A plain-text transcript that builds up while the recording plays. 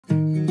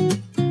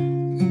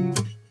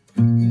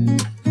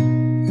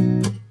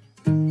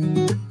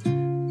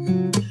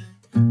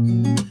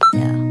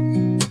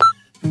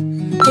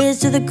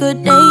the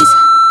good days,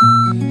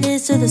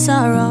 here's to the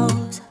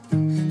sorrows.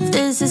 If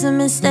this is a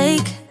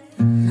mistake,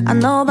 I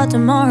know about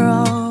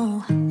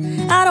tomorrow.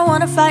 I don't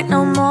wanna fight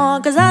no more,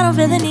 cause I don't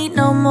feel the need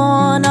no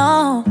more,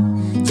 no.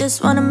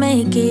 Just wanna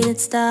make it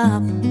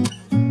stop.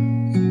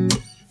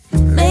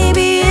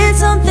 Maybe it's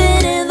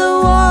something in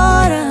the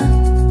water,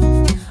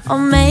 or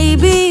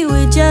maybe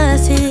we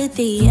just hit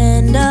the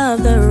end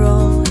of the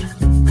road.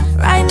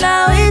 Right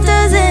now it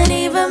doesn't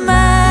even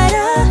matter.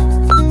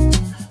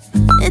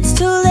 It's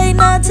too late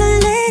not to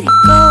let it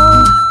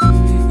go.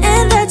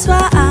 And that's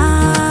why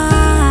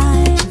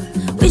I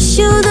wish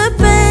you the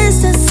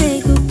best and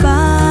say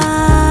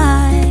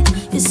goodbye.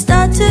 You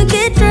start to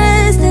get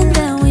dressed and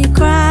then we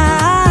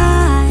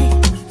cry,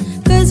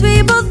 cause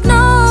we both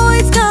know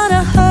it's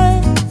gonna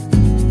hurt,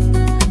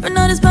 but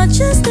not as much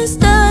as this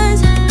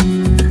does.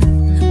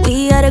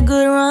 We had a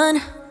good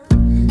run,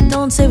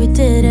 don't say we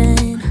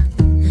didn't.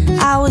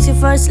 I was your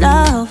first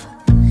love,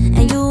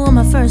 and you were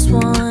my first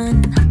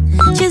one.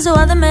 Cheers to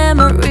all the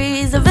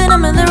memories, the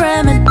venom and the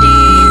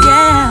remedies,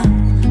 yeah.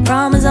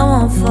 Promise I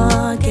won't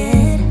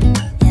forget,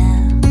 yeah.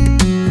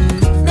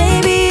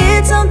 Maybe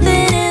it's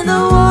something in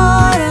the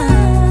water,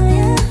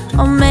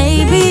 or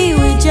maybe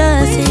we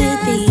just hit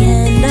the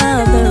end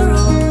of the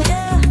road.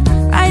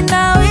 Right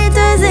now it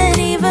doesn't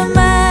even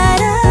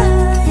matter.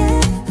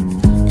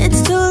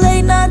 It's too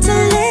late not to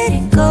let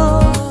it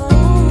go.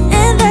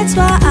 And that's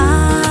why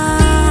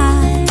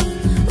I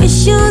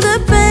wish you the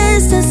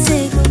best and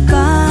say goodbye.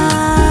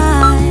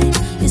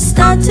 You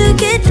start to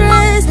get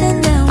dressed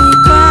and then we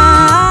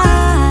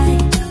cry,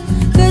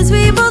 cause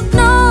we both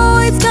know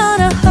it's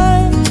gonna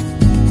hurt,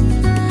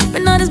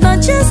 but not as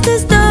much as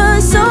this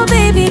does. So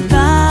baby,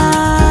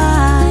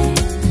 bye.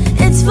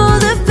 It's for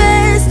the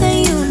best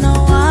and you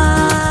know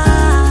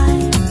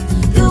why.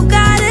 You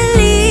gotta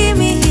leave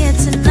me here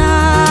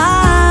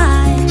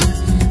tonight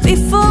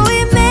before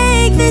we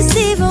make this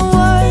even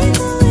worse.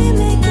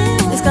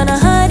 It's gonna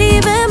hurt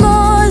even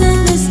more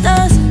than this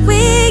does.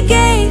 We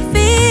gave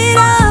it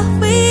up,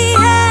 we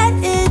had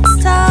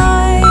its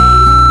time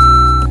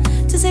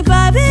to say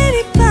bye,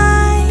 baby,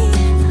 bye.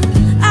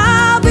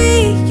 I'll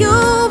be,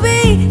 you'll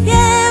be,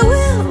 yeah,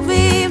 we'll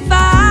be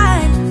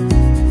fine.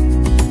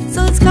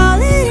 So let's call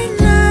it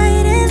a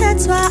night, and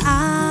that's why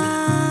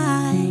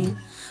I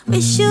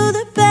wish you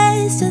the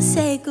best and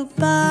say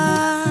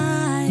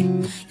goodbye.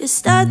 You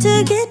start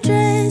to get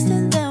dressed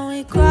and then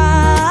we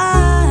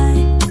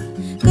cry,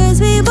 cause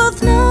we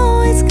both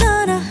know it's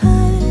gonna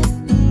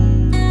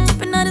hurt,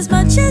 but not as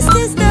much as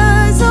this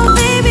does. So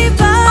baby,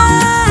 bye.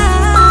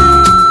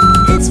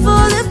 It's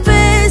for the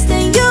best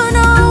and you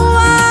know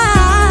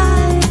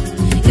why.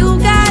 You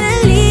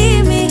gotta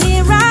leave me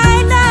here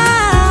right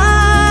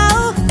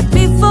now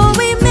before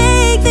we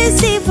make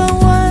this even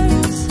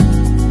worse.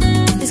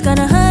 It's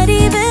gonna hurt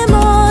even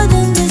more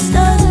than this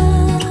does.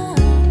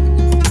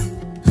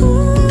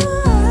 Ooh,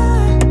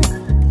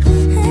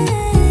 hey.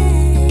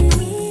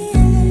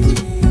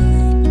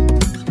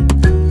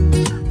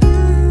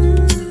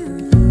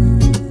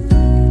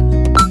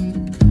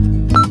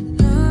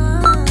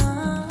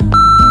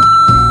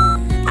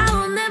 I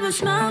will never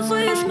smile for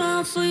you,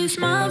 smile for you,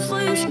 smile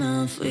for you,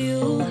 smile for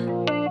you.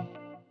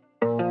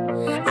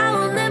 I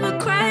will never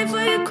cry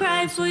for you,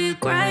 cry for you,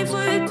 cry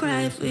for you,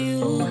 cry for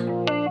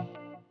you.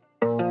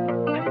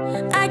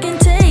 I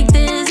can't take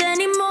this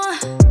anymore.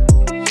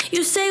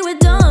 You say we're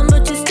done,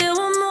 but you still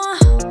want more.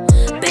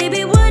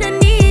 Baby, what I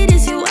need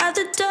is you out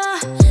the door.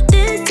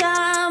 This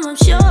time I'm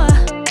sure,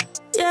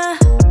 yeah,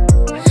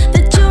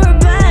 that you're a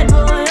bad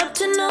boy, up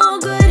to no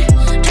good.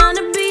 Trying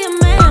to be a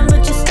man,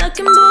 but you're stuck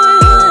in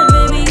boyhood.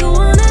 Baby, you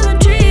won't ever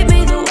treat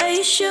me the way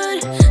you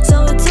should,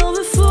 so it's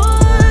over for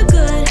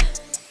good.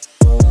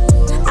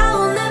 I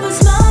will never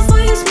smile for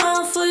you,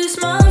 smile for you,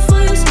 smile for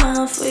you,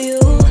 smile for you,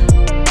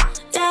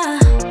 yeah.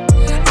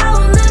 I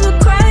will never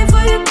cry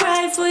for you,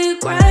 cry for you,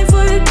 cry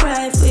for you,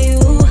 cry for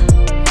you.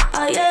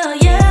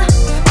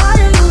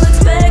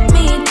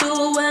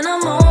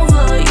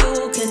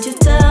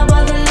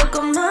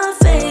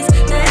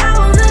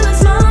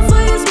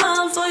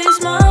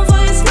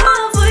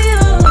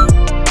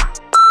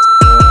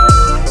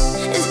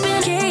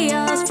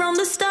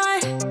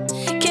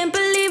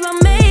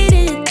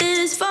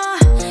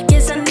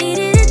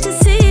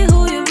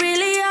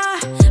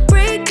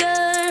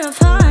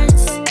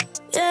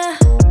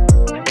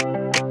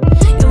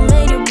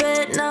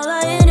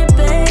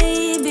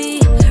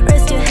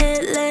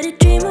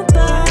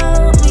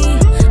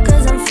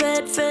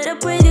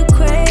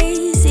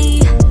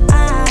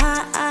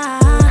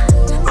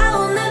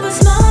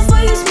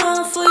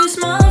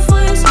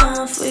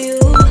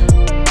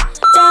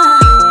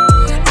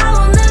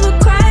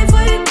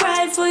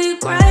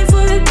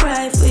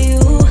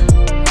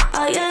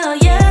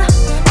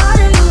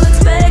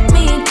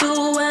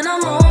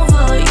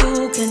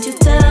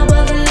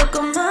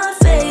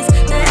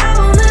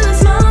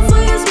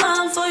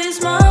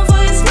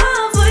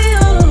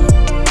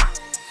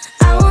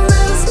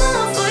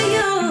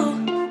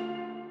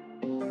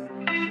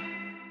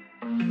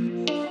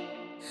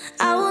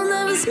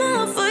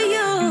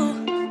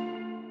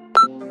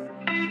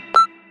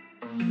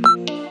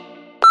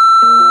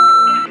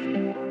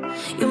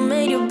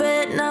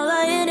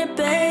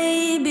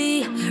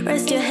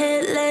 Rest your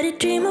head, let it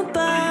dream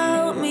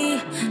about me.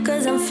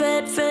 Cause I'm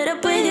fed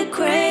up with you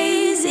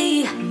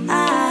crazy.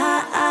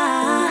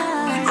 I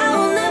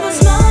will never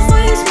smile for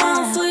you,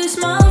 smile for you,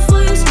 smile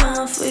for you,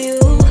 smile for you.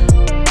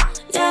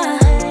 Yeah.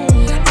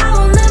 I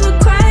will never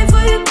cry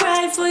for you,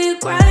 cry for you,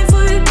 cry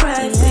for you,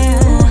 cry for you.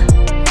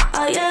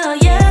 Oh yeah, oh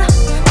yeah.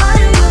 Why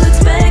do you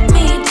expect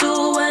me to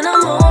when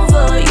I'm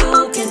over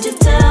you? Can't you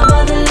tell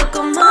by the look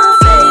on my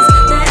face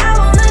that I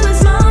will never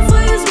smile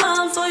for you,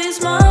 smile for you,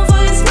 smile for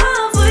you,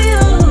 smile for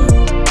you.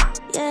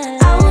 Yeah,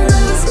 I will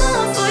never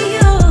smile for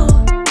you.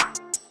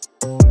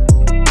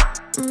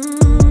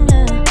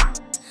 Yeah.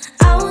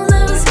 I will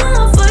never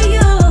smile for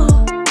you.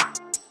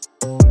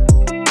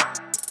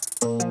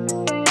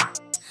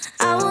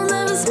 I will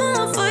never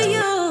smile for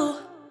you.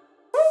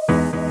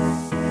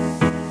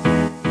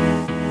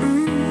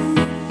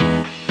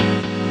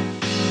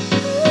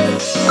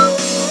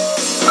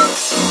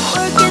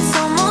 Work is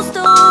almost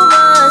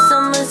over,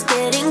 summer's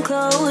getting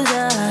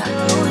closer.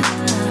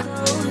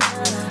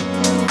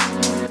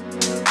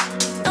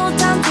 No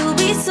time to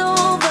be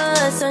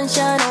sober,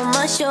 sunshine on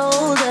my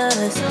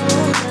shoulders.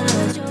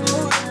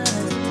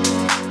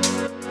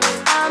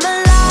 I'm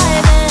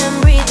alive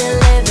and breathing,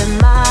 living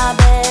my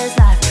best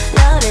life.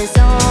 Love is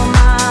on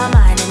my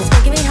mind and it's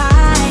making me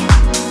high.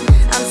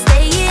 I'm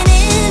staying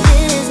in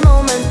this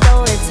moment,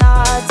 though it's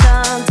hard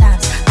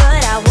sometimes,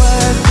 but I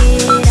work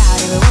it out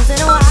every once in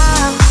a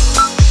while.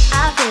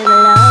 I feel the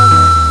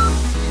love,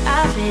 I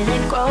feel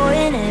it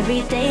growing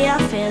every day. I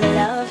feel the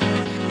love,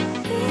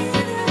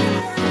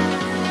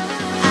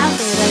 I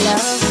feel the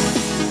love.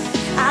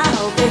 I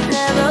hope it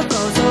never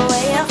goes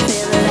away. I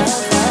feel the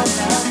love, love,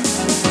 love.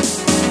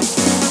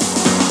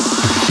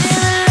 Feel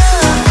the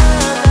love,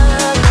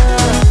 love,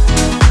 love.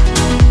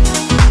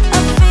 I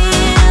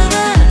feel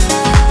the love.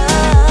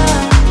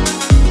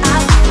 I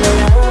feel the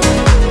love.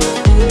 I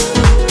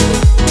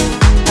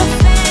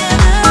feel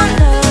the love.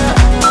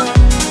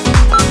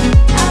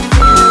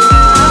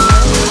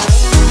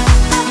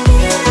 I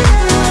feel the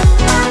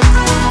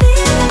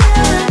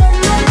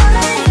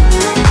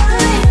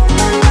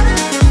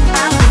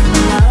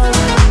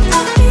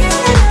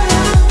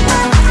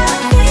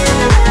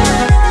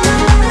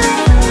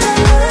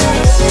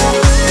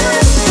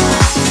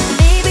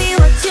Baby,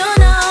 what's your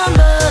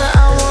number?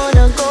 I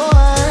wanna go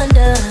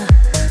under.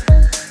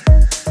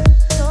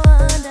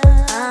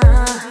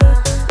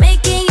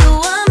 Making you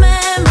a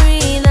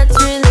memory, that's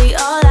really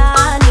all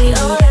I need.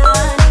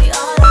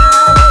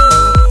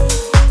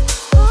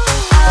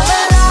 I'm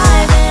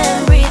alive and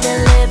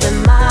breathing, living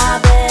my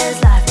best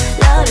life.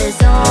 Love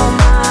is on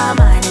my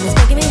mind and it's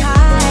making me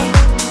high.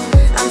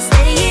 I'm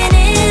staying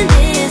in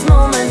this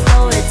moment,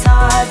 though it's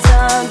hard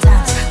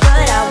sometimes,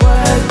 but I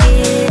work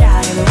it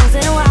out every once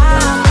in a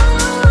while.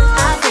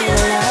 I feel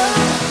the love,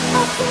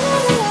 I feel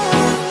the love,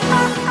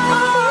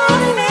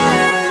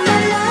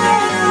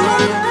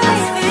 I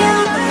feel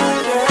the love,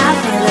 I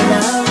feel the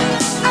love,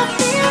 I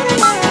feel the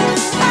love, I feel the love,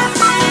 I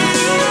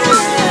feel the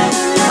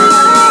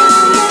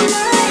love,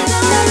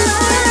 love,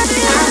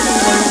 love,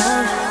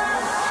 love.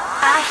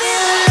 I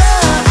feel the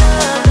love,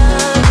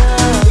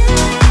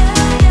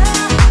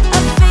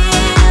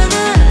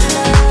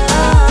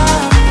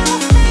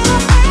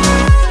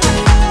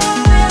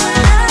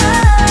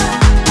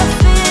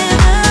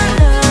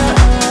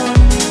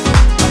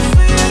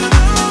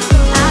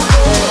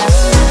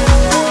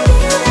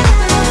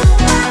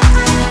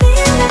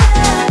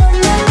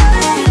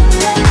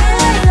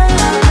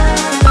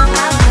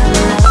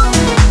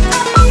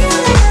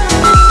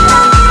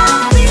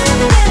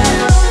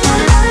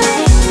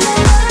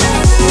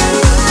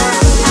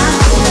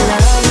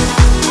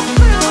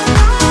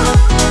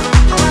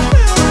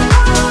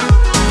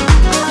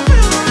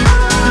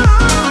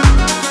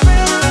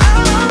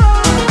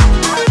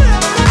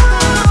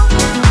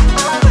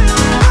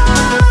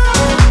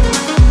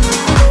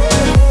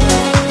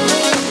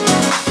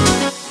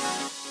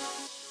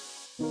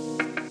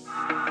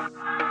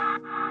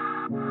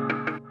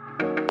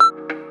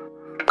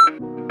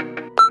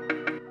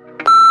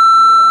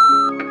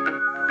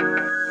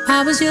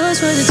 I was yours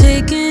for the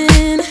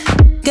taking.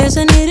 Guess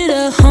I needed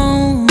a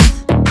home,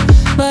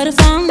 but if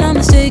I'm not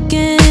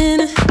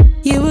mistaken,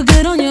 you were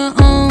good on your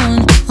own.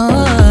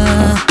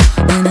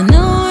 And I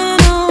know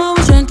I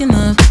was drunk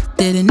enough.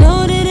 Didn't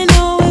know it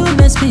would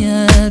mess me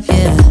up,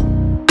 yeah.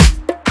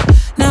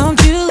 Now I'm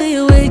truly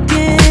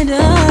awakened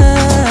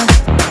up.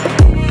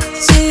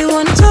 Say you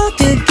wanna talk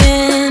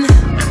again,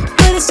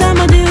 but it's time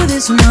I do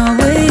this my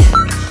way.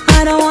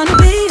 I don't wanna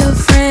be your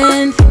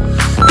friend.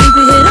 Think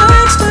we hit our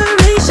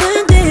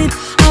expiration date.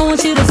 I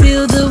want you to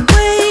feel the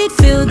weight,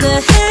 feel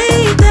the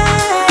hate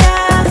that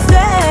I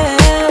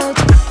felt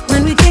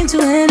when we came to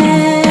an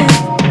end.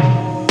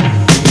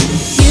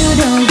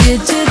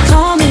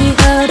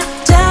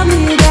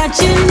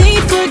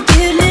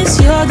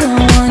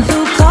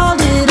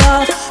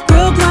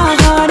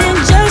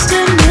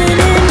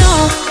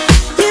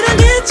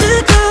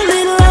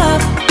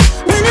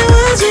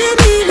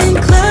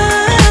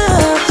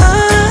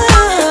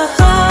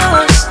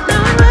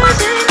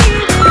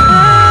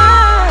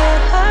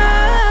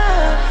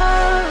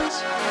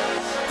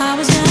 I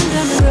was young,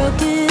 dumb and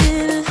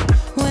broken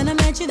when I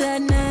met you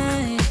that night.